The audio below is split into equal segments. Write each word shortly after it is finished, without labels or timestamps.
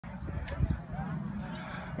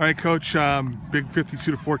All right, Coach, big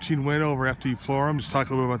 52-14 win over FDU Florham. Just talk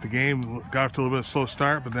a little bit about the game. Got off to a little bit of a slow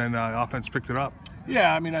start, but then offense picked it up.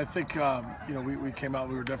 Yeah, I mean, I think, we came out,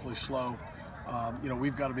 we were definitely slow.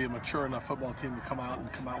 We've got to be a mature enough football team to come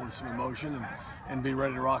out with some emotion and be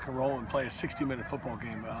ready to rock and roll and play a 60-minute football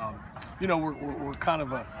game. We're kind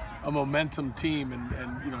of a momentum team,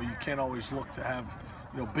 and you can't always look to have,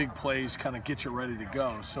 big plays kind of get you ready to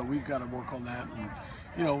go. So we've got to work on that,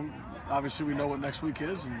 and, obviously we know what next week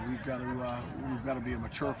is, and we've got to be a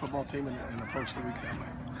mature football team and approach the week that way.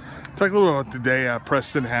 Talk a little about today.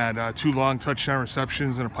 Preston had 2 long touchdown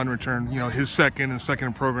receptions and a punt return. His second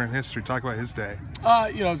in program history. Talk about his day.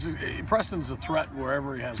 Preston's a threat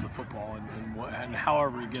wherever he has the football, and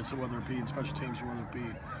however he gets it, whether it be in special teams or whether it be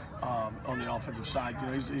on the offensive side.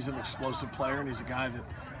 He's an explosive player, and he's a guy that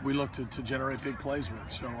we look to generate big plays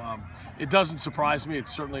with. So it doesn't surprise me. It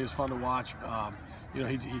certainly is fun to watch.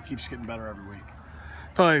 He keeps getting better every week.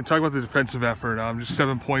 Probably talk about the defensive effort. Just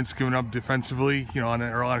 7 points given up defensively. On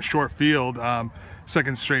a short field.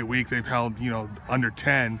 Second straight week they've held under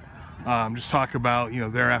 10. Just talk about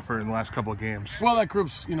their effort in the last couple of games. Well, that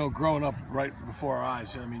group's growing up right before our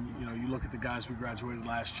eyes. I mean, you look at the guys we graduated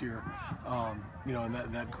last year. And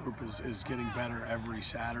that group is getting better every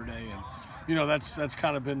Saturday, and that's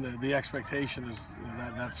kind of been the expectation. Is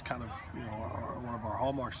that's kind of one of our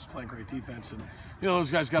hallmarks is playing great defense, and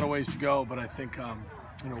those guys got a ways to go, but I think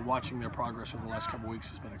watching their progress over the last couple of weeks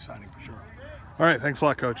has been exciting for sure. All right, thanks a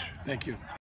lot, Coach. Thank you.